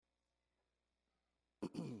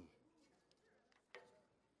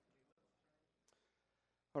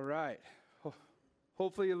All right.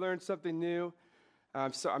 Hopefully you learned something new.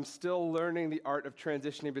 So I'm still learning the art of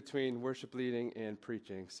transitioning between worship leading and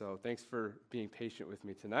preaching. So thanks for being patient with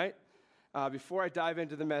me tonight. Before I dive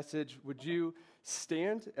into the message, would you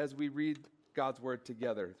stand as we read God's word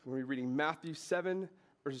together? We're reading Matthew 7,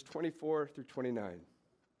 verses 24 through 29.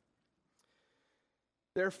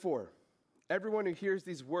 Therefore, everyone who hears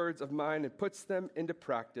these words of mine and puts them into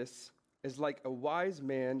practice is like a wise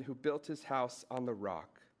man who built his house on the rock.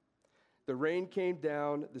 The rain came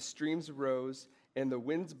down, the streams rose, and the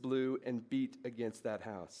winds blew and beat against that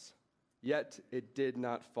house. Yet it did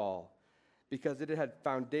not fall, because it had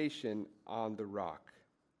foundation on the rock.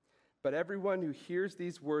 But everyone who hears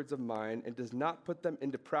these words of mine and does not put them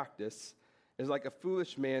into practice is like a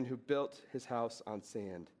foolish man who built his house on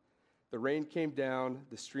sand. The rain came down,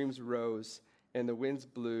 the streams rose, and the winds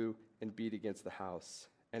blew and beat against the house,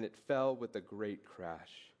 and it fell with a great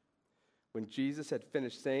crash. When Jesus had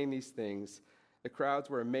finished saying these things, the crowds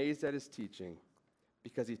were amazed at his teaching,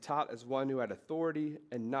 because he taught as one who had authority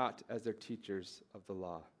and not as their teachers of the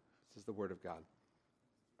law. This is the word of God.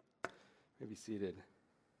 You may be seated.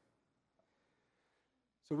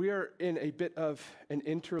 So we are in a bit of an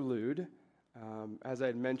interlude. As I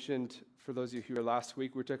had mentioned, for those of you who were last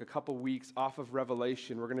week, we took a couple weeks off of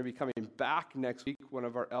Revelation. We're going to be coming back next week. One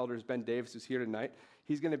of our elders, Ben Davis, who's here tonight,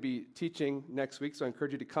 he's going to be teaching next week, so I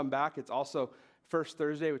encourage you to come back. It's also First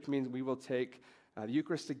Thursday, which means we will take the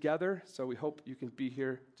Eucharist together, so we hope you can be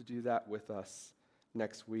here to do that with us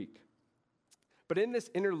next week. But in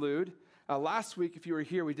this interlude, last week, if you were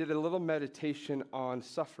here, we did a little meditation on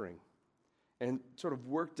suffering and sort of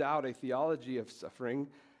worked out a theology of suffering,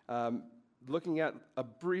 looking at a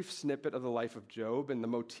brief snippet of the life of Job and the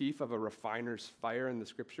motif of a refiner's fire in the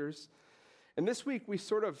scriptures. And this week, we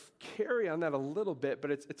sort of carry on that a little bit,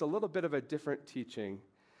 but it's a little bit of a different teaching.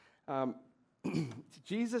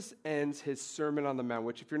 Jesus ends his Sermon on the Mount,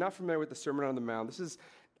 which if you're not familiar with the Sermon on the Mount, this is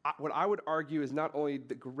what I would argue is not only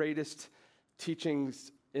the greatest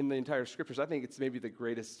teachings in the entire scriptures, I think it's maybe the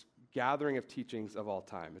greatest gathering of teachings of all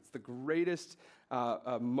time. It's the greatest,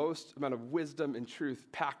 most amount of wisdom and truth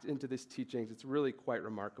packed into these teachings. It's really quite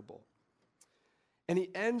remarkable. And he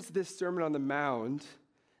ends this Sermon on the Mount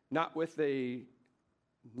not with a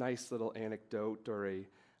nice little anecdote or a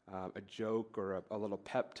joke or a little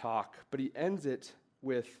pep talk, but he ends it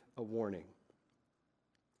with a warning.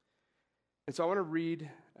 And so I want to read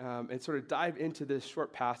and sort of dive into this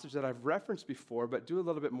short passage that I've referenced before, but do a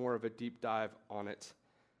little bit more of a deep dive on it.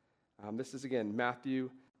 This is, again, Matthew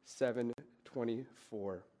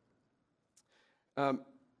 7:24.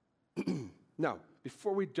 Now,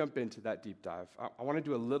 before we jump into that deep dive, I want to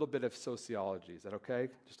do a little bit of sociology. Is that okay?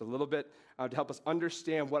 Just a little bit to help us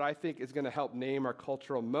understand what I think is going to help name our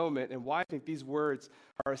cultural moment and why I think these words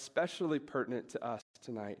are especially pertinent to us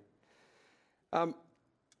tonight.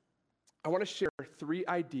 I want to share three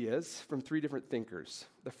ideas from three different thinkers.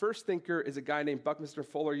 The first thinker is a guy named Buckminster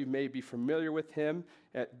Fuller. You may be familiar with him.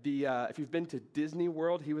 If you've been to Disney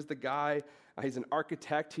World, he was the guy. He's an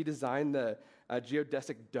architect. He designed the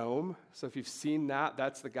geodesic dome. So if you've seen that,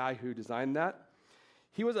 that's the guy who designed that.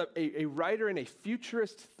 He was a writer and a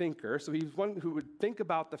futurist thinker. So he was one who would think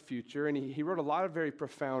about the future, and he wrote a lot of very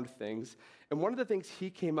profound things. And one of the things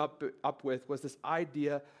he came up with was this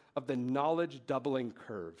idea of the knowledge doubling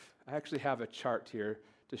curve. I actually have a chart here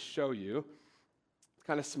to show you. It's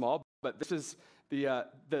kind of small, but this is the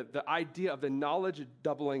idea of the knowledge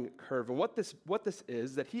doubling curve. And what this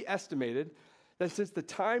is, that he estimated that since the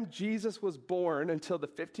time Jesus was born until the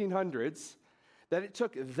 1500s, that it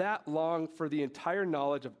took that long for the entire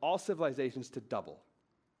knowledge of all civilizations to double.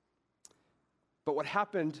 But what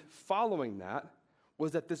happened following that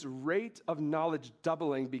was that this rate of knowledge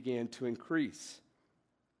doubling began to increase.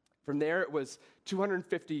 From there, it was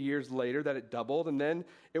 250 years later that it doubled, and then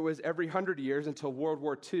it was every 100 years until World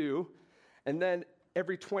War II, and then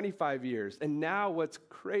every 25 years. And now what's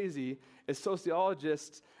crazy is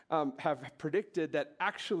sociologists have predicted that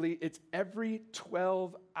actually it's every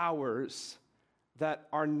 12 hours that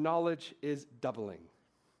our knowledge is doubling.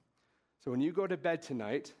 So when you go to bed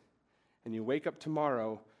tonight and you wake up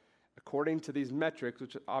tomorrow, according to these metrics,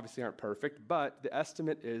 which obviously aren't perfect, but the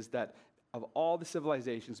estimate is that of all the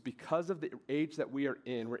civilizations, because of the age that we are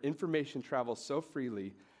in, where information travels so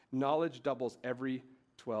freely, knowledge doubles every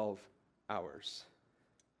 12 hours.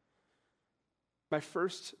 My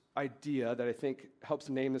first idea that I think helps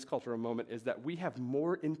name this cultural moment is that we have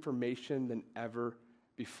more information than ever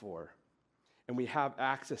before, and we have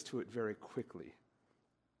access to it very quickly.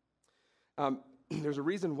 There's a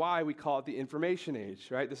reason why we call it the information age,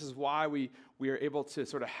 right? This is why we are able to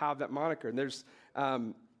sort of have that moniker. And there's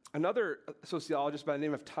Another sociologist by the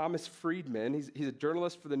name of Thomas Friedman, he's a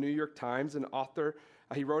journalist for the New York Times, an author.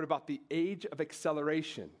 He wrote about the age of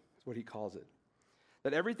acceleration, is what he calls it.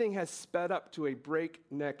 That everything has sped up to a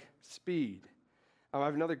breakneck speed. I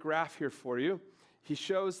have another graph here for you. He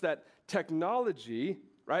shows that technology,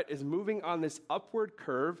 right, is moving on this upward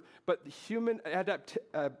curve, but the human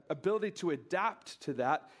ability to adapt to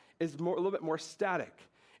that is a little bit more static.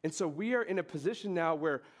 And so we are in a position now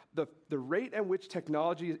where the rate at which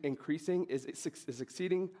technology is increasing is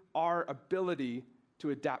exceeding our ability to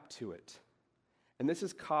adapt to it. And this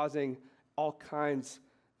is causing all kinds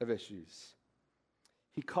of issues.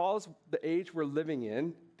 He calls the age we're living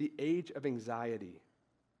in the age of anxiety,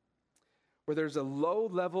 where there's a low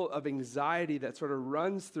level of anxiety that sort of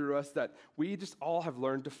runs through us that we just all have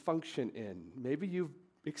learned to function in. Maybe you've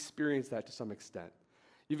experienced that to some extent.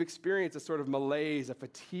 You've experienced a sort of malaise, a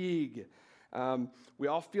fatigue. We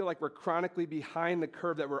all feel like we're chronically behind the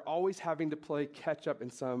curve, that we're always having to play catch up in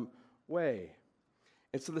some way.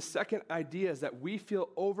 And so the second idea is that we feel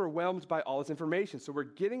overwhelmed by all this information. So we're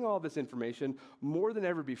getting all this information more than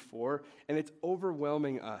ever before, and it's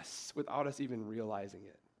overwhelming us without us even realizing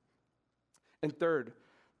it. And third,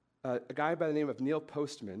 a guy by the name of Neil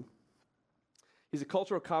Postman, he's a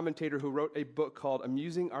cultural commentator who wrote a book called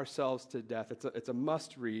Amusing Ourselves to Death. It's a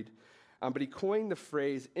must-read, but he coined the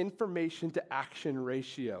phrase information to action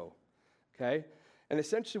ratio, okay? And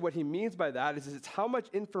essentially what he means by that is it's how much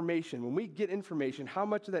information, when we get information, how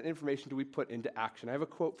much of that information do we put into action? I have a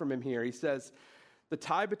quote from him here. He says, "The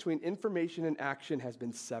tie between information and action has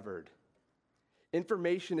been severed.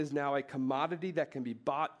 Information is now a commodity that can be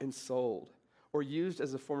bought and sold or used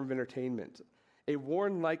as a form of entertainment,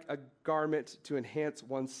 worn like a garment to enhance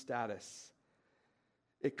one's status.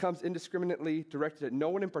 It comes indiscriminately, directed at no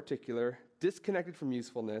one in particular, disconnected from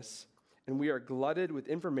usefulness, and we are glutted with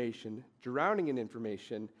information, drowning in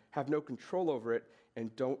information, have no control over it,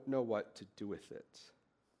 and don't know what to do with it."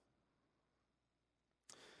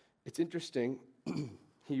 It's interesting,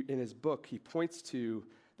 in his book, he points to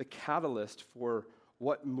the catalyst for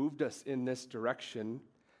what moved us in this direction,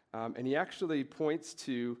 and he actually points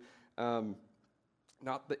to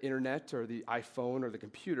not the internet or the iPhone or the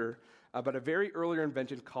computer, but a very earlier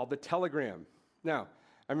invention called the telegram. Now,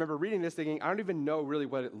 I remember reading this thinking, I don't even know really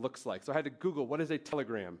what it looks like. So I had to Google, what is a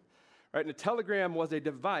telegram? Right? And a telegram was a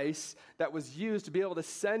device that was used to be able to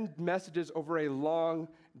send messages over a long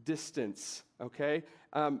distance, okay?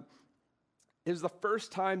 It was the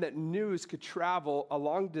first time that news could travel a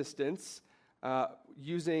long distance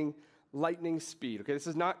using lightning speed, okay? This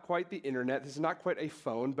is not quite the internet. This is not quite a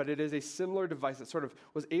phone, but it is a similar device that sort of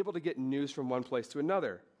was able to get news from one place to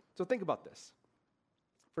another. So think about this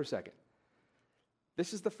for a second.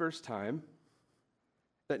 This is the first time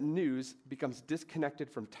that news becomes disconnected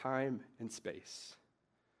from time and space.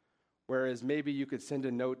 Whereas maybe you could send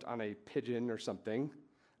a note on a pigeon or something.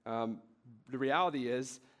 The reality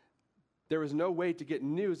is there was no way to get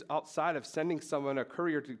news outside of sending someone, a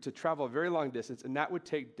courier, to travel a very long distance, and that would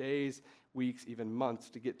take days, weeks, even months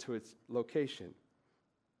to get to its location.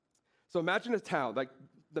 So imagine a town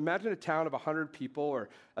of 100 people or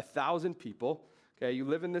 1,000 people. Okay, you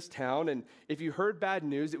live in this town, and if you heard bad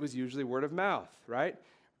news, it was usually word of mouth, right?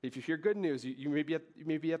 If you hear good news, you may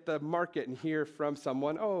be at the market and hear from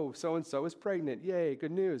someone, "Oh, so-and-so is pregnant. Yay,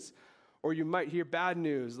 good news." Or you might hear bad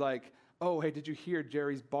news like, "Oh, hey, did you hear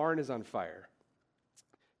Jerry's barn is on fire?"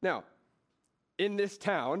 Now, in this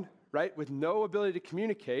town, right, with no ability to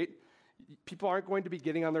communicate, people aren't going to be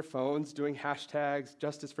getting on their phones doing hashtags,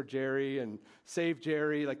 "Justice for Jerry" and "Save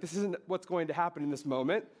Jerry." Like, this isn't what's going to happen in this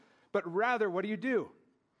moment. But rather, what do?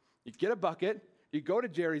 You get a bucket, you go to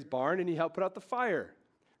Jerry's barn, and you help put out the fire,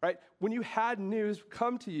 right? When you had news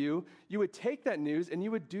come to you, you would take that news and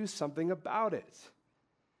you would do something about it,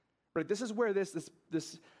 right? This is where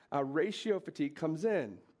this ratio fatigue comes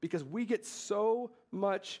in, because we get so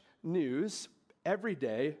much news every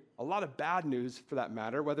day, a lot of bad news for that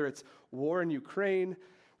matter, whether it's war in Ukraine,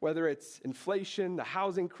 whether it's inflation, the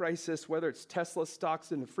housing crisis, whether it's Tesla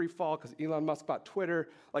stocks in the free fall because Elon Musk bought Twitter,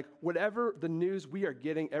 like whatever the news we are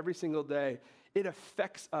getting every single day, it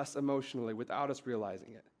affects us emotionally without us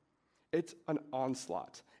realizing it. It's an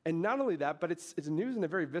onslaught. And not only that, but it's news in a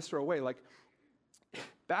very visceral way. Like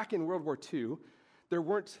back in World War II, there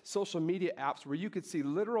weren't social media apps where you could see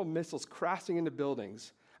literal missiles crashing into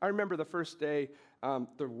buildings. I remember the first day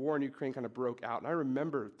the war in Ukraine kind of broke out, and I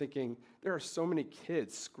remember thinking, there are so many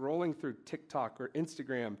kids scrolling through TikTok or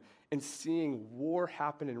Instagram and seeing war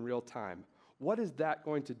happen in real time. What is that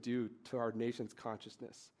going to do to our nation's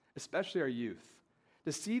consciousness, especially our youth?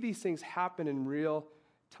 To see these things happen in real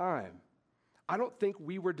time. I don't think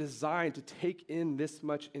we were designed to take in this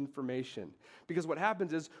much information. Because what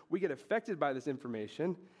happens is we get affected by this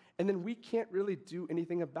information, and then we can't really do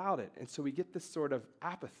anything about it. And so we get this sort of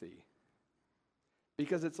apathy.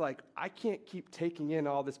 Because it's like, I can't keep taking in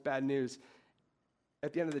all this bad news.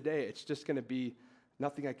 At the end of the day, it's just going to be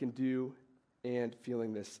nothing I can do and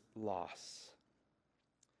feeling this loss.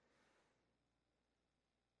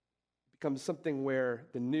 It becomes something where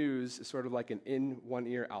the news is sort of like an in one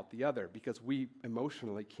ear, out the other, because we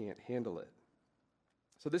emotionally can't handle it.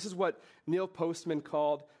 So this is what Neil Postman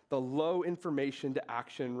called the low information to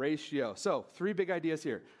action ratio. So 3 big ideas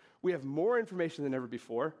here. We have more information than ever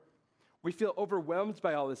before. We feel overwhelmed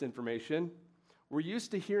by all this information. We're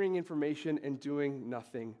used to hearing information and doing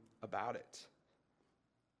nothing about it.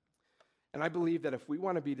 And I believe that if we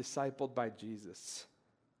want to be discipled by Jesus,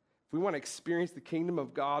 if we want to experience the kingdom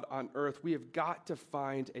of God on earth, we have got to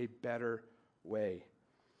find a better way.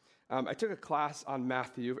 I took a class on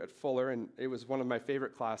Matthew at Fuller, and it was one of my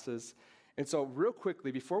favorite classes. And so real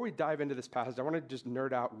quickly, before we dive into this passage, I want to just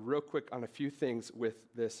nerd out real quick on a few things with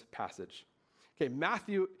this passage. Okay,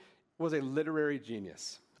 Matthew was a literary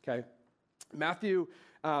genius, okay? Matthew,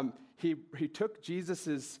 he took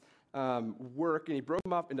Jesus's work and he broke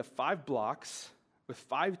them up into 5 blocks with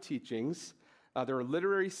 5 teachings. There were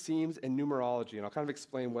literary themes and numerology, and I'll kind of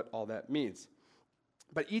explain what all that means.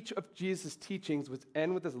 But each of Jesus' teachings would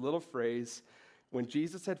end with this little phrase, when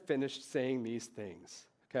Jesus had finished saying these things,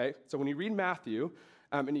 okay? So when you read Matthew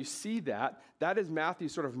and you see that, that is Matthew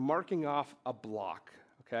sort of marking off a block,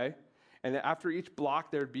 okay? And after each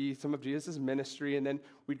block, there'd be some of Jesus' ministry, and then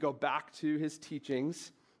we'd go back to his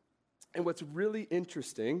teachings. And what's really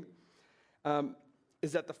interesting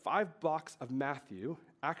is that the 5 blocks of Matthew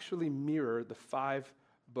actually mirror the 5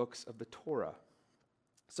 books of the Torah.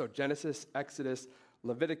 So Genesis, Exodus,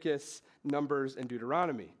 Leviticus, Numbers, and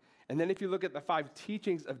Deuteronomy. And then if you look at the 5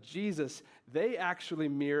 teachings of Jesus, they actually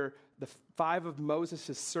mirror the 5 of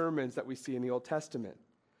Moses' sermons that we see in the Old Testament.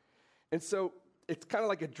 And so it's kind of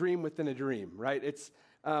like a dream within a dream, right? It's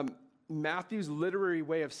Matthew's literary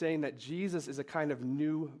way of saying that Jesus is a kind of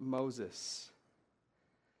new Moses,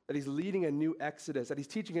 that he's leading a new Exodus, that he's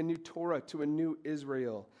teaching a new Torah to a new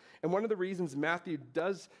Israel. And one of the reasons Matthew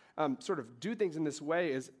does sort of do things in this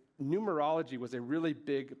way is numerology was a really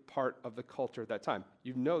big part of the culture at that time.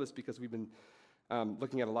 You know this because we've been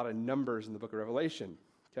looking at a lot of numbers in the book of Revelation,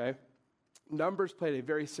 okay? Numbers played a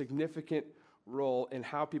very significant role in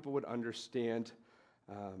how people would understand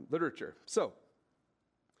literature. So,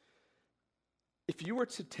 if you were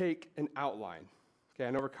to take an outline, okay,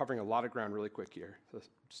 I know we're covering a lot of ground really quick here, so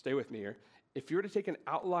stay with me here. If you were to take an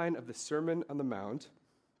outline of the Sermon on the Mount,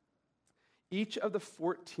 each of the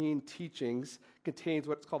 14 teachings contains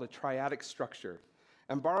what's called a triadic structure.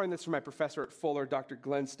 I'm borrowing this from my professor at Fuller, Dr.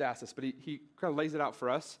 Glenn Stasis, but he kind of lays it out for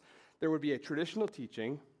us. There would be a traditional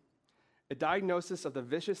teaching, a diagnosis of the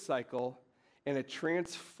vicious cycle, and a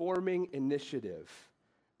transforming initiative,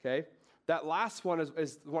 okay? That last one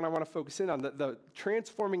is the one I want to focus in on. The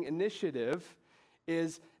transforming initiative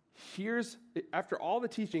is, after all the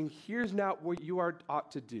teaching, here's now what you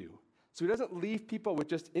ought to do. So he doesn't leave people with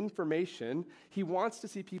just information. He wants to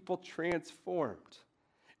see people transformed.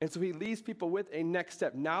 And so he leaves people with a next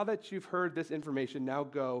step. Now that you've heard this information, now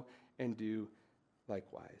go and do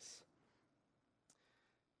likewise.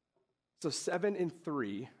 So 7 and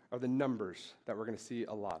 3 are the numbers that we're going to see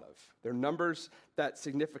a lot of. They're numbers that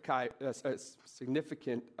signify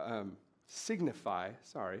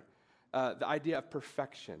the idea of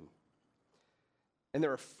perfection. And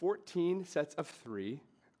there are 14 sets of 3,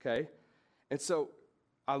 okay? And so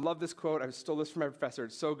I love this quote. I stole this from my professor.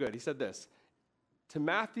 It's so good. He said this: to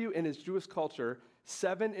Matthew in his Jewish culture,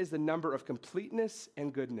 7 is the number of completeness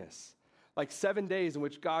and goodness, like 7 days in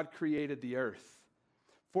which God created the earth.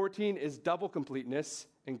 14 is double completeness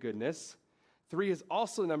and goodness. 3 is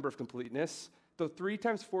also a number of completeness, though 3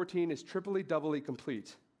 times 14 is triply, doubly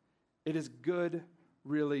complete. It is good,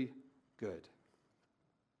 really good.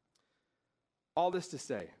 All this to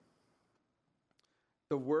say,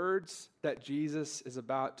 the words that Jesus is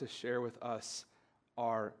about to share with us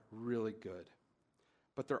are really good,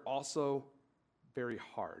 but they're also very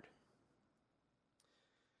hard.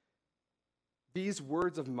 These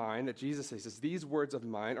words of mine that Jesus says, these words of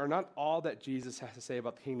mine are not all that Jesus has to say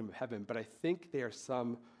about the kingdom of heaven, but I think they are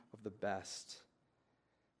some of the best.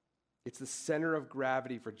 It's the center of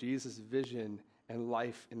gravity for Jesus' vision and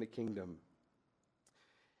life in the kingdom.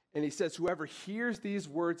 And he says, whoever hears these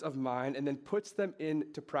words of mine and then puts them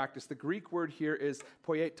into practice. The Greek word here is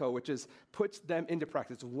poieto, which is puts them into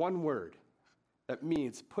practice. It's one word that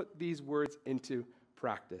means put these words into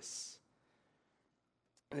practice.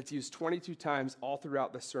 And it's used 22 times all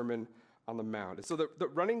throughout the Sermon on the Mount. And so the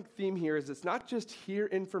running theme here is it's not just hear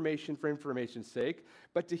information for information's sake,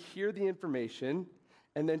 but to hear the information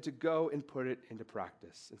and then to go and put it into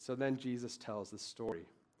practice. And so then Jesus tells the story.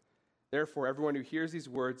 Therefore, everyone who hears these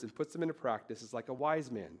words and puts them into practice is like a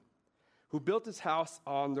wise man who built his house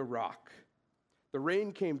on the rock. The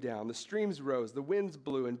rain came down, the streams rose, the winds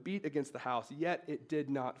blew and beat against the house, yet it did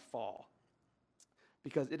not fall,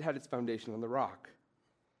 because it had its foundation on the rock.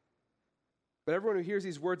 But everyone who hears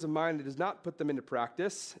these words of mine and does not put them into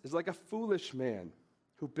practice is like a foolish man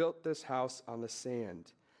who built this house on the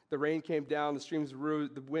sand. The rain came down, the streams rose,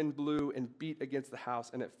 the wind blew and beat against the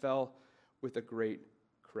house, and it fell with a great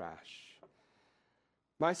crash.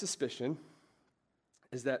 My suspicion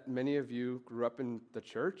is that many of you grew up in the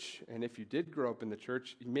church, and if you did grow up in the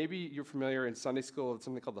church, maybe you're familiar in Sunday school with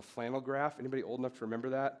something called the flannel graph. Anybody old enough to remember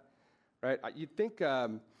that? Right? You'd think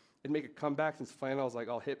it'd make a comeback since flannel is like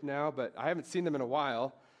all hip now, but I haven't seen them in a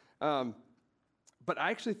while. But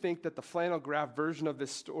I actually think that the flannel graph version of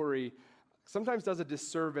this story sometimes does a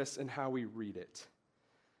disservice in how we read it.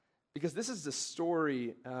 Because this is a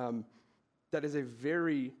story that is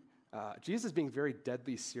Jesus is being very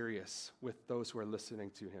deadly serious with those who are listening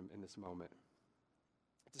to him in this moment.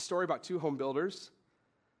 It's a story about two home builders.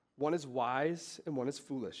 One is wise and one is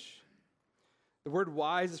foolish. The word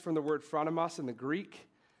wise is from the word phronimos in the Greek.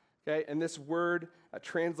 Okay, and this word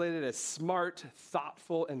translated as smart,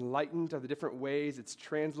 thoughtful, enlightened are the different ways it's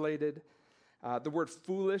translated. The word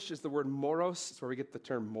foolish is the word moros. It's where we get the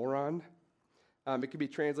term moron. It can be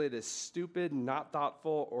translated as stupid, not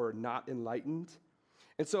thoughtful, or not enlightened.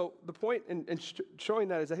 And so the point in showing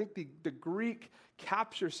that is I think the Greek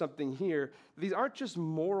captures something here. These aren't just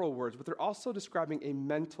moral words, but they're also describing a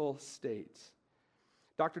mental state.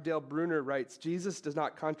 Dr. Dale Bruner writes, Jesus does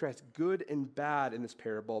not contrast good and bad in this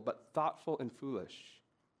parable, but thoughtful and foolish.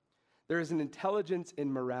 There is an intelligence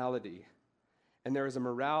in morality, and there is a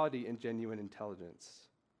morality in genuine intelligence.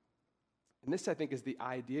 And this, I think, is the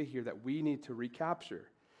idea here that we need to recapture.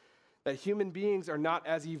 That human beings are not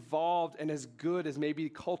as evolved and as good as maybe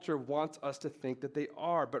culture wants us to think that they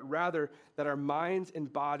are, but rather that our minds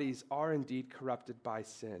and bodies are indeed corrupted by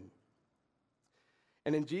sin.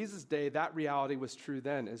 And in Jesus' day, that reality was true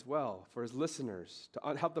then as well for his listeners,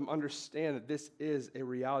 to help them understand that this is a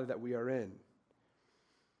reality that we are in.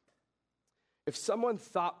 If someone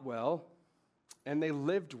thought well and they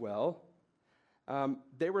lived well,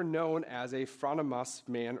 they were known as a phronimos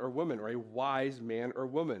man or woman, or a wise man or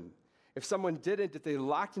woman. If someone didn't, if they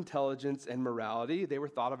lacked intelligence and morality, they were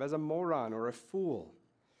thought of as a moron or a fool.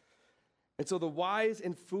 And so the wise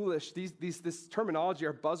and foolish, this terminology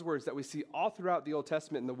are buzzwords that we see all throughout the Old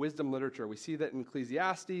Testament in the wisdom literature. We see that in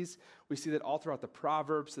Ecclesiastes. We see that all throughout the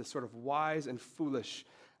Proverbs, this sort of wise and foolish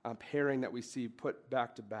pairing that we see put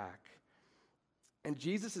back to back. And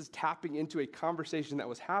Jesus is tapping into a conversation that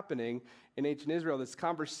was happening in ancient Israel, this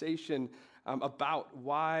conversation about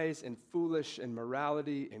wise and foolish and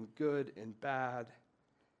morality and good and bad.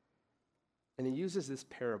 And he uses this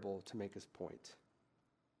parable to make his point.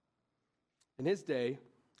 In his day,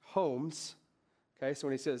 homes, okay, so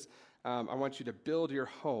when he says, I want you to build your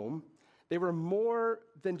home, they were more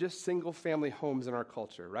than just single-family homes in our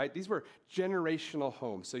culture, right? These were generational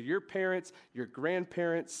homes. So your parents, your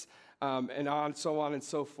grandparents, and so on and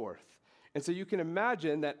so forth. And so you can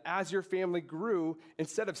imagine that as your family grew,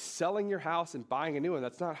 instead of selling your house and buying a new one,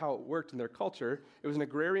 that's not how it worked in their culture. It was an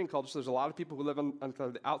agrarian culture, so there's a lot of people who live on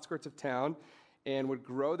the outskirts of town and would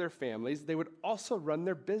grow their families. They would also run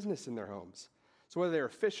their business in their homes. So whether they were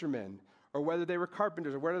fishermen or whether they were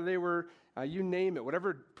carpenters or whether they were, you name it,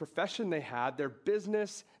 whatever profession they had, their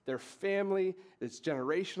business, their family, it's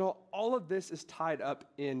generational, all of this is tied up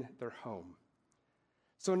in their home.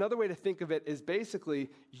 So another way to think of it is basically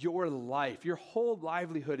your life, your whole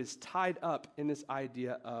livelihood is tied up in this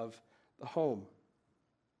idea of the home.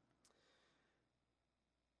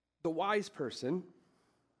 The wise person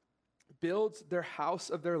builds their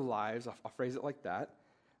house of their lives, I'll phrase it like that,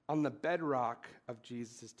 on the bedrock of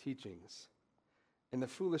Jesus' teachings. And the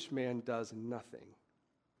foolish man does nothing.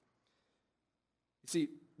 You see,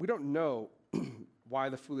 we don't know why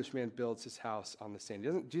the foolish man builds his house on the sand.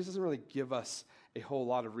 Jesus doesn't really give us a whole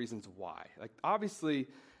lot of reasons why. Like, obviously,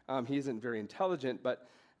 he isn't very intelligent, but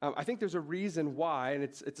I think there's a reason why, and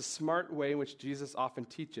it's a smart way in which Jesus often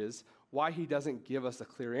teaches why he doesn't give us a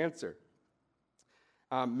clear answer.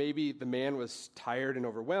 Maybe the man was tired and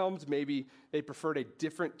overwhelmed. Maybe they preferred a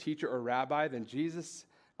different teacher or rabbi than Jesus.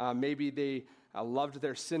 Maybe they loved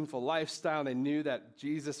their sinful lifestyle and they knew that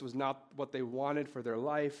Jesus was not what they wanted for their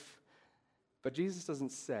life. But Jesus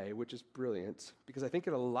doesn't say, which is brilliant, because I think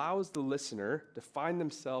it allows the listener to find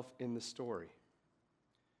themselves in the story.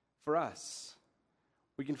 For us,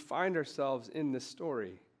 we can find ourselves in this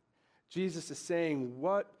story. Jesus is saying,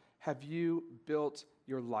 what have you built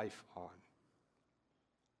your life on?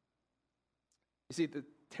 You see, the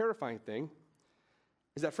terrifying thing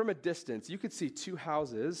is that from a distance, you could see two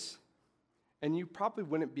houses, and you probably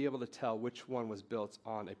wouldn't be able to tell which one was built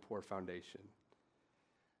on a poor foundation.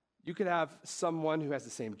 You could have someone who has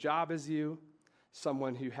the same job as you,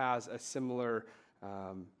 someone who has a similar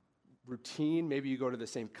routine. Maybe you go to the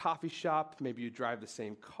same coffee shop. Maybe you drive the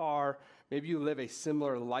same car. Maybe you live a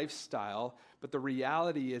similar lifestyle. But the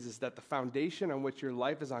reality is that the foundation on which your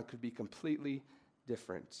life is on could be completely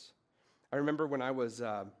different. I remember when I was,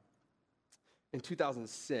 in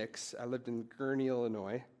 2006, I lived in Gurnee,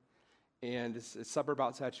 Illinois, and it's a suburb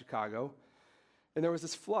outside Chicago, and there was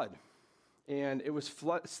this flood. And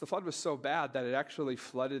the flood was so bad that it actually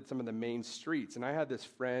flooded some of the main streets. And I had this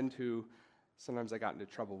friend who sometimes I got into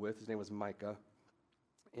trouble with. His name was Micah.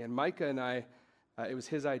 And Micah and I, it was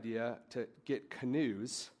his idea to get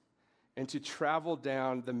canoes and to travel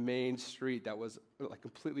down the main street that was like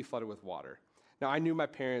completely flooded with water. Now, I knew my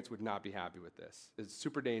parents would not be happy with this. It's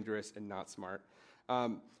super dangerous and not smart.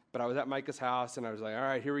 But I was at Micah's house, and I was like, all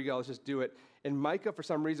right, here we go. Let's just do it. And Micah, for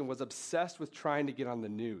some reason, was obsessed with trying to get on the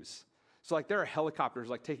news. So, like, there are helicopters,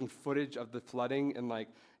 like, taking footage of the flooding and, like,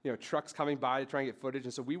 trucks coming by to try and get footage.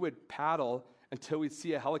 And so we would paddle until we'd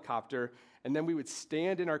see a helicopter, and then we would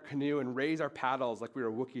stand in our canoe and raise our paddles like we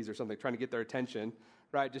were Wookiees or something, trying to get their attention,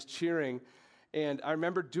 right, just cheering. And I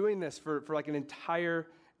remember doing this for like an entire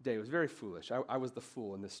day. It was very foolish. I was the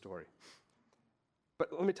fool in this story. But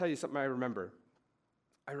let me tell you something I remember.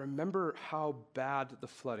 I remember how bad the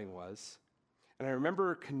flooding was, and I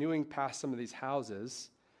remember canoeing past some of these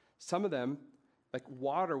houses. Some of them, like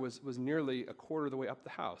water was nearly a quarter of the way up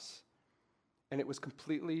the house, and it was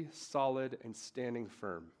completely solid and standing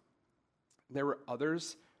firm. There were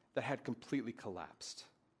others that had completely collapsed.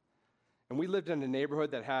 And we lived in a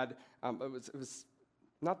neighborhood that had, it was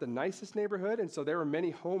not the nicest neighborhood, and so there were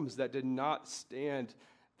many homes that did not stand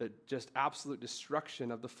the just absolute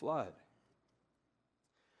destruction of the flood.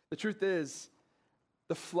 The truth is,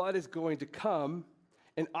 the flood is going to come,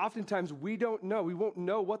 and oftentimes we don't know. We won't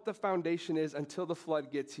know what the foundation is until the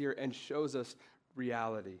flood gets here and shows us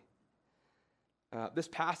reality. This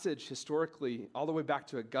passage, historically, all the way back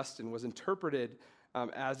to Augustine, was interpreted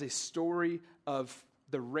as a story of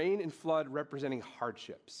the rain and flood representing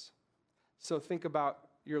hardships. So think about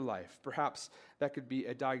your life. Perhaps that could be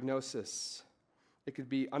a diagnosis. It could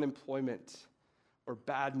be unemployment or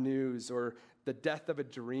bad news or the death of a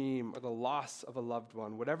dream or the loss of a loved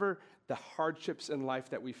one. Whatever the hardships in life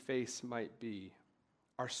that we face might be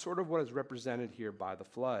are sort of what is represented here by the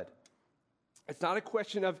flood. It's not a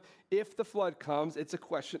question of if the flood comes, it's a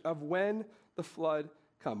question of when the flood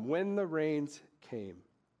come, when the rains came.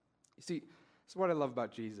 You see, this is what I love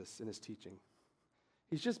about Jesus in his teaching.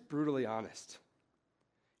 He's just brutally honest.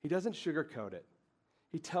 He doesn't sugarcoat it.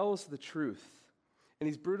 He tells the truth, and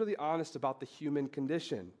he's brutally honest about the human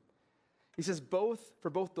condition. He says for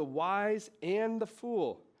both the wise and the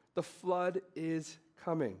fool, the flood is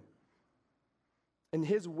coming. And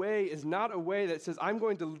his way is not a way that says, I'm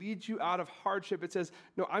going to lead you out of hardship. It says,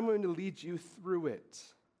 no, I'm going to lead you through it.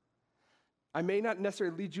 I may not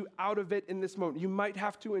necessarily lead you out of it in this moment. You might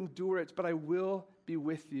have to endure it, but I will be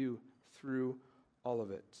with you through all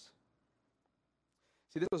of it.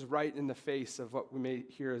 See, this was right in the face of what we may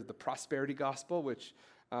hear as the prosperity gospel, which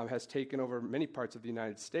has taken over many parts of the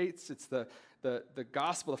United States. It's the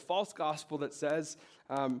gospel, the false gospel that says,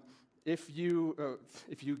 if you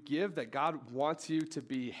give, that God wants you to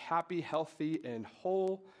be happy, healthy, and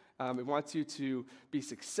whole. It wants you to be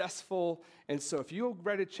successful. And so if you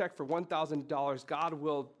write a check for $1,000, God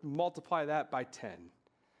will multiply that by 10.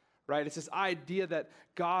 Right? It's this idea that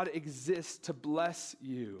God exists to bless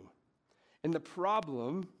you. And the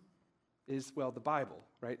problem is, well, the Bible,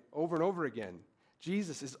 right? Over and over again,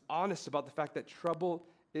 Jesus is honest about the fact that trouble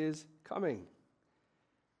is coming.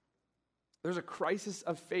 There's a crisis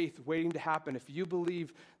of faith waiting to happen if you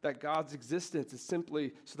believe that God's existence is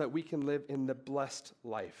simply so that we can live in the blessed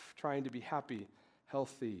life, trying to be happy,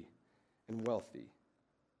 healthy, and wealthy.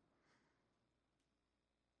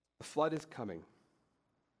 The flood is coming.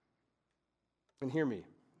 And hear me,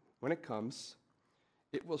 when it comes,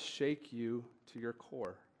 it will shake you to your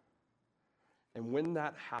core. And when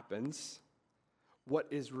that happens, what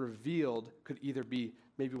is revealed could either be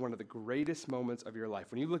maybe one of the greatest moments of your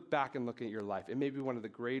life. When you look back and look at your life, it may be one of the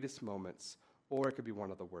greatest moments, or it could be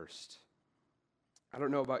one of the worst. I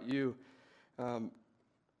don't know about you,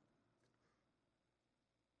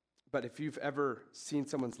 But if you've ever seen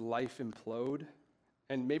someone's life implode,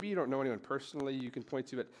 and maybe you don't know anyone personally, you can point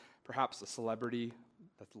to it, perhaps a celebrity,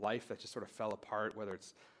 that's life that just sort of fell apart, whether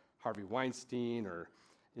it's Harvey Weinstein or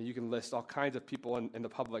you can list all kinds of people in the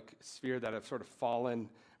public sphere that have sort of fallen,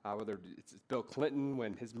 whether it's Bill Clinton,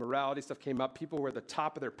 when his morality stuff came up, people were at the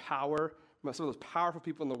top of their power. Some of those powerful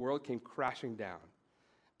people in the world came crashing down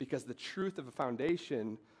because the truth of a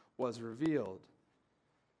foundation was revealed.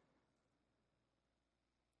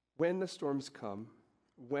 When the storms come,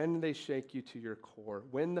 when they shake you to your core,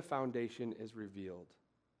 when the foundation is revealed,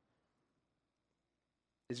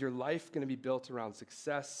 is your life going to be built around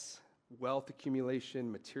success, wealth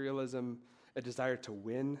accumulation, materialism, a desire to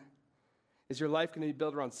win? Is your life going to be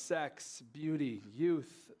built around sex, beauty,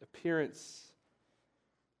 youth, appearance?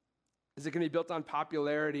 Is it going to be built on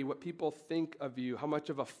popularity, what people think of you, how much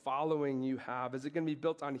of a following you have? Is it going to be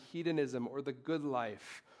built on hedonism or the good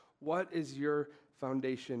life? What is your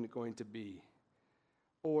foundation going to be?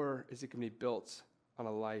 Or is it going to be built on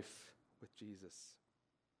a life with Jesus?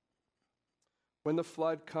 When the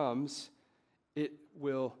flood comes, it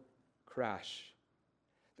will crash.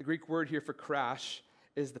 The Greek word here for crash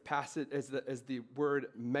is the word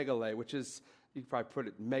megale, which is, you can probably put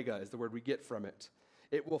it, mega is the word we get from it.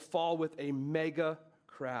 It will fall with a mega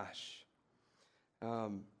crash.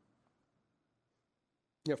 1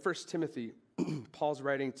 Timothy, Paul's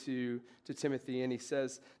writing to Timothy, and he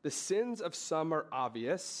says, the sins of some are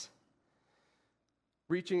obvious,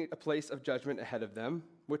 reaching a place of judgment ahead of them,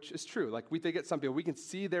 which is true. Like we think at some people, we can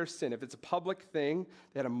see their sin. If it's a public thing,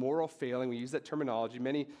 they had a moral failing. We use that terminology.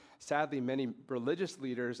 Sadly, many religious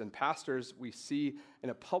leaders and pastors we see in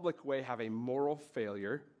a public way have a moral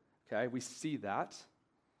failure. Okay, we see that,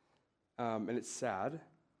 and it's sad.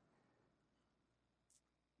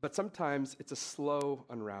 But sometimes it's a slow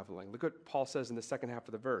unraveling. Look what Paul says in the second half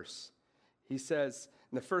of the verse. He says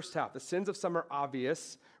in the first half, the sins of some are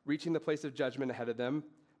obvious, reaching the place of judgment ahead of them,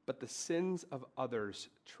 but the sins of others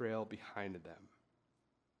trail behind them.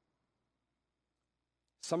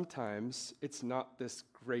 Sometimes it's not this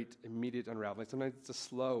great immediate unraveling. Sometimes it's a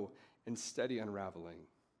slow and steady unraveling.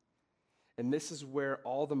 And this is where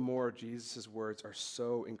all the more Jesus' words are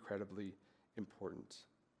so incredibly important.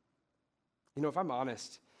 You know, if I'm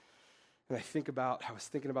honest, and I was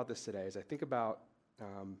thinking about this today, as I think about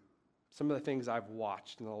some of the things I've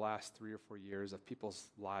watched in the last 3 or 4 years of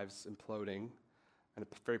people's lives imploding in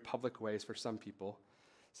very public ways for some people.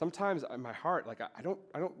 Sometimes in my heart, like I don't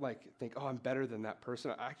think, oh, I'm better than that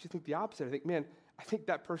person. I actually think the opposite. I think, man, I think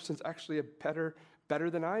that person's actually a better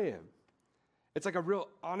than I am. It's like a real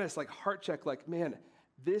honest, like heart check, like, man,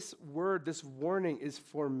 this word, this warning is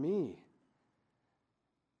for me.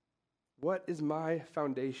 What is my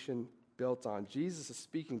foundation built on? Jesus is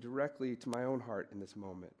speaking directly to my own heart in this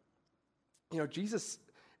moment. You know, Jesus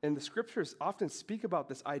and the scriptures often speak about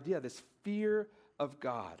this idea, this fear of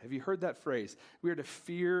God. Have you heard that phrase? We are to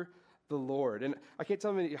fear the Lord. And I can't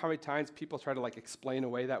tell you how many times people try to like explain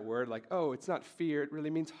away that word, like, oh, it's not fear, it really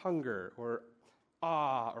means hunger or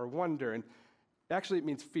awe or wonder. And actually it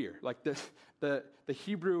means fear. Like the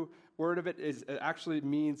Hebrew word of it actually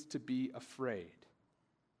means to be afraid.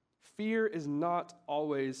 Fear is not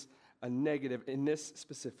always a negative in this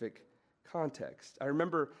specific context. I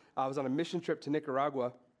remember I was on a mission trip to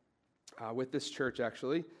Nicaragua with this church,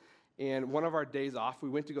 actually, and one of our days off, we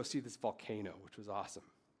went to go see this volcano, which was awesome.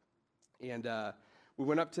 And we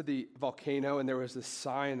went up to the volcano, and there was this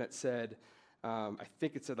sign that said, I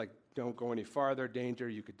think it said, like, don't go any farther, danger,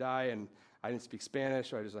 you could die, and I didn't speak Spanish,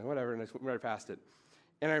 so I was like, whatever, and I just went right past it.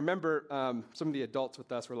 And I remember some of the adults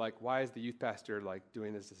with us were like, why is the youth pastor like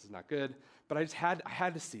doing this? This is not good. But I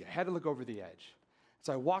had to see. I had to look over the edge.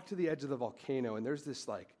 So I walked to the edge of the volcano, and there's this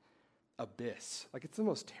like abyss. Like it's the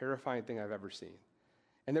most terrifying thing I've ever seen.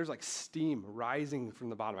 And there's like steam rising from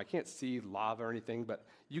the bottom. I can't see lava or anything, but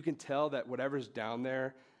you can tell that whatever's down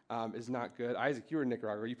there is not good. Isaac, you were in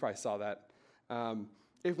Nicaragua. You probably saw that.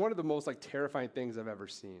 It's one of the most like terrifying things I've ever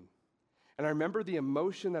seen. And I remember the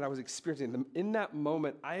emotion that I was experiencing. In that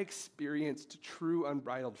moment, I experienced true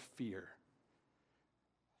unbridled fear.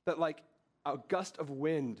 That like a gust of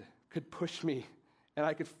wind could push me and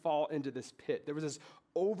I could fall into this pit. There was this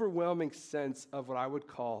overwhelming sense of what I would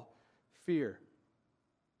call fear.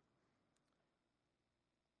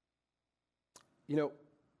 You know,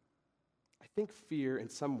 I think fear in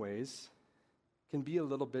some ways can be a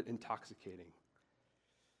little bit intoxicating.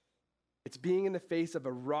 It's being in the face of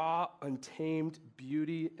a raw, untamed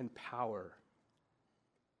beauty and power.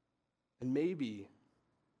 And maybe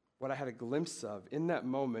what I had a glimpse of in that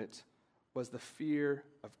moment was the fear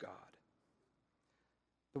of God.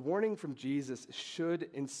 The warning from Jesus should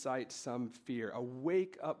incite some fear, a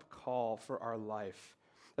wake-up call for our life,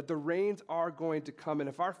 that the rains are going to come, and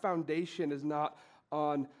if our foundation is not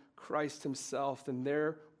on Christ himself, then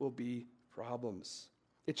there will be problems.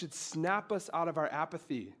 It should snap us out of our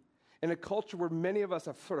apathy. In a culture where many of us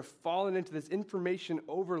have sort of fallen into this information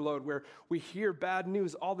overload, where we hear bad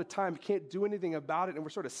news all the time, can't do anything about it, and we're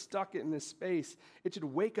sort of stuck in this space, it should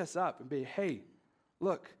wake us up and be, hey,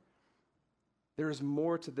 look, there is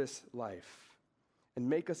more to this life, and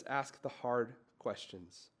make us ask the hard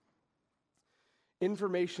questions.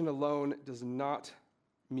 Information alone does not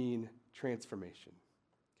mean transformation,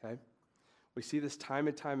 okay? We see this time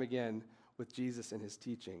and time again with Jesus and his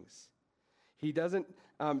teachings. He doesn't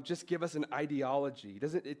just give us an ideology.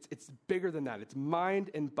 It's bigger than that. It's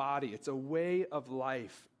mind and body. It's a way of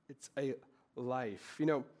life. It's a life. You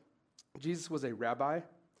know, Jesus was a rabbi.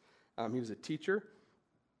 He was a teacher.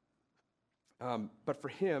 But for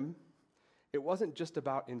him, it wasn't just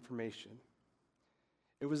about information.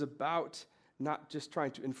 It was about not just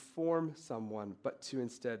trying to inform someone, but to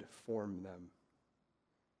instead form them.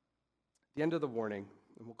 The end of the warning,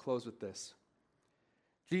 and we'll close with this.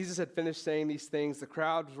 Jesus had finished saying these things. The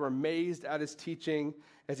crowds were amazed at his teaching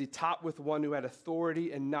as he taught with one who had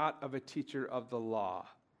authority and not of a teacher of the law.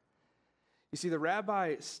 You see, the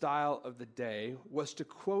rabbi style of the day was to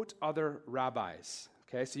quote other rabbis.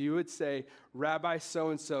 Okay, so you would say, Rabbi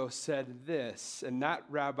so-and-so said this, and that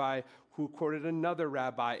rabbi who quoted another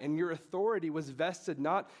rabbi, and your authority was vested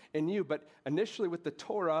not in you, but initially with the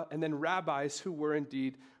Torah, and then rabbis who were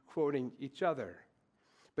indeed quoting each other.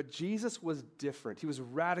 But Jesus was different. He was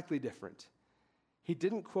radically different. He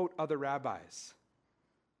didn't quote other rabbis.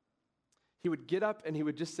 He would get up and he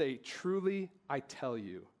would just say, truly, I tell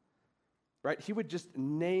you. Right? He would just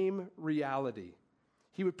name reality.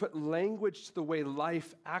 He would put language to the way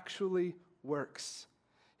life actually works.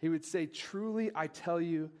 He would say, truly, I tell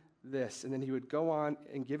you this. And then he would go on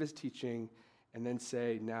and give his teaching and then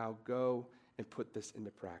say, now go and put this into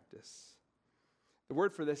practice. The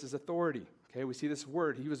word for this is authority. Okay, we see this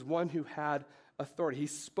word. He was one who had authority. He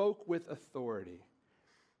spoke with authority.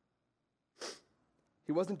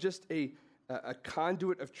 He wasn't just a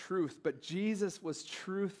conduit of truth, but Jesus was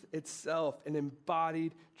truth itself, an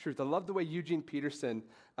embodied truth. I love the way Eugene Peterson,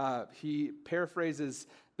 he paraphrases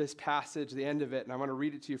this passage, the end of it, and I want to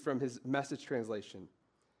read it to you from his Message translation.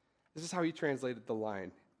 This is how he translated the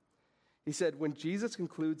line. He said, when Jesus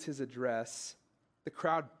concludes his address, the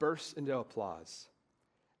crowd bursts into applause.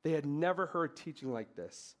 They had never heard teaching like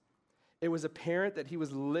this. It was apparent that he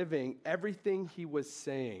was living everything he was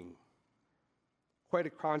saying. Quite a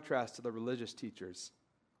contrast to the religious teachers.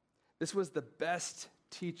 This was the best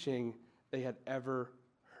teaching they had ever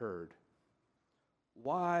heard.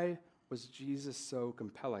 Why was Jesus so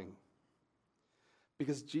compelling?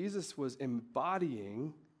 Because Jesus was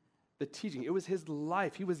embodying the teaching. It was his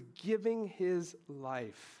life. He was giving his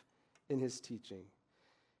life in his teaching.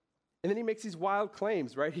 And then he makes these wild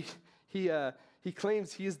claims, right? He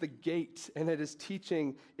claims he is the gate and that his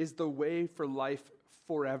teaching is the way for life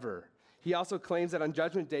forever. He also claims that on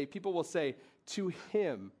Judgment Day, people will say to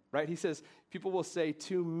him, right? He says, people will say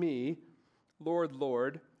to me, Lord,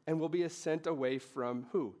 Lord, and will be sent away from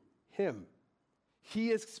who? Him. He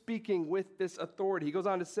is speaking with this authority. He goes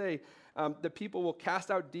on to say that people will cast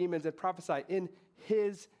out demons and prophesy in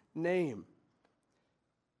his name.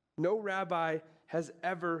 No rabbi has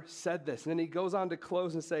ever said this. And then he goes on to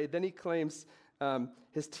close and say, then he claims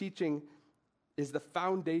his teaching is the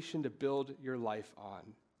foundation to build your life on.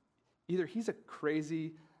 Either he's a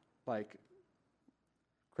crazy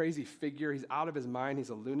figure, he's out of his mind, he's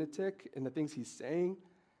a lunatic in the things he's saying,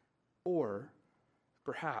 or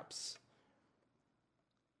perhaps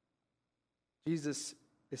Jesus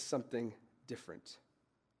is something different.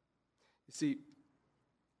 You see,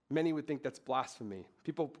 many would think that's blasphemy.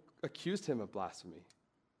 People accused him of blasphemy.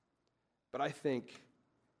 But I think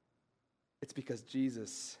it's because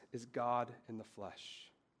Jesus is God in the flesh.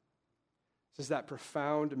 This is that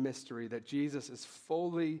profound mystery that Jesus is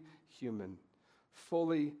fully human,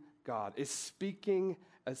 fully God, is speaking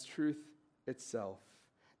as truth itself.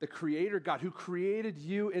 The Creator God who created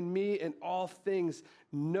you and me and all things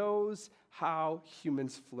knows how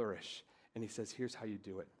humans flourish. And he says, here's how you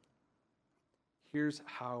do it. Here's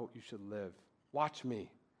how you should live. Watch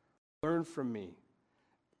me. Learn from me.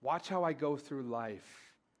 Watch how I go through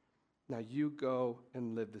life. Now you go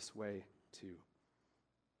and live this way too.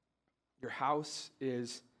 Your house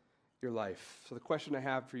is your life. So the question I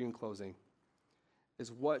have for you in closing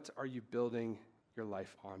is, what are you building your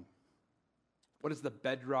life on? What is the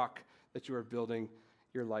bedrock that you are building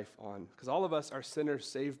your life on? Because all of us are sinners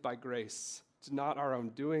saved by grace. It's not our own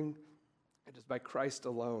doing. It is by Christ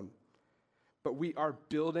alone. But we are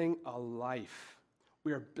building a life.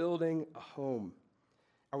 We are building a home.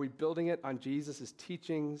 Are we building it on Jesus'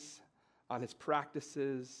 teachings, on his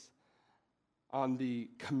practices, on the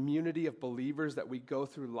community of believers that we go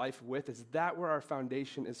through life with? Is that where our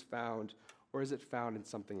foundation is found, or is it found in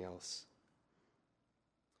something else?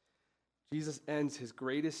 Jesus ends his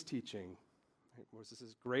greatest teaching, was this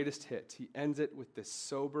his greatest hit? He ends it with this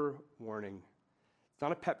sober warning. It's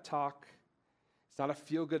not a pep talk. It's not a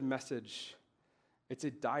feel-good message. It's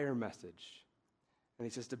a dire message. And he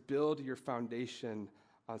says to build your foundation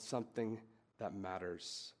on something that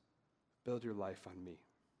matters. Build your life on me.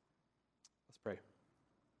 Let's pray.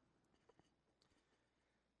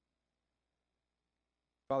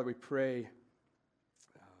 Father, we pray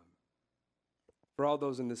for all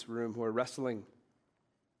those in this room who are wrestling,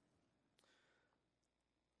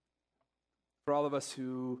 for all of us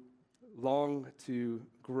who long to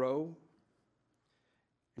grow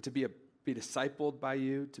and to be discipled by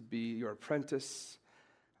you, to be your apprentice.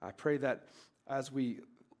 I pray that as we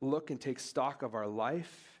look and take stock of our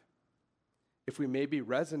life, if we maybe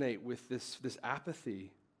resonate with this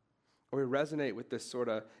apathy, or we resonate with this sort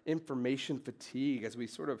of information fatigue as we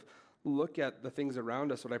sort of look at the things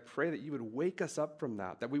around us, Lord, I pray that you would wake us up from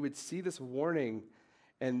that we would see this warning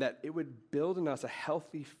and that it would build in us a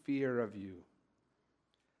healthy fear of you,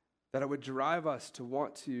 that it would drive us to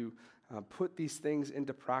want to put these things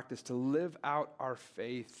into practice, to live out our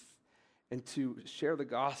faith, and to share the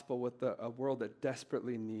gospel with a world that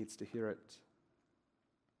desperately needs to hear it.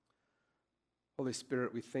 Holy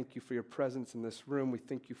Spirit, we thank you for your presence in this room. We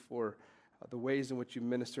thank you for the ways in which you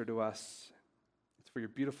minister to us. It's for your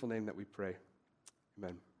beautiful name that we pray.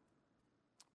 Amen.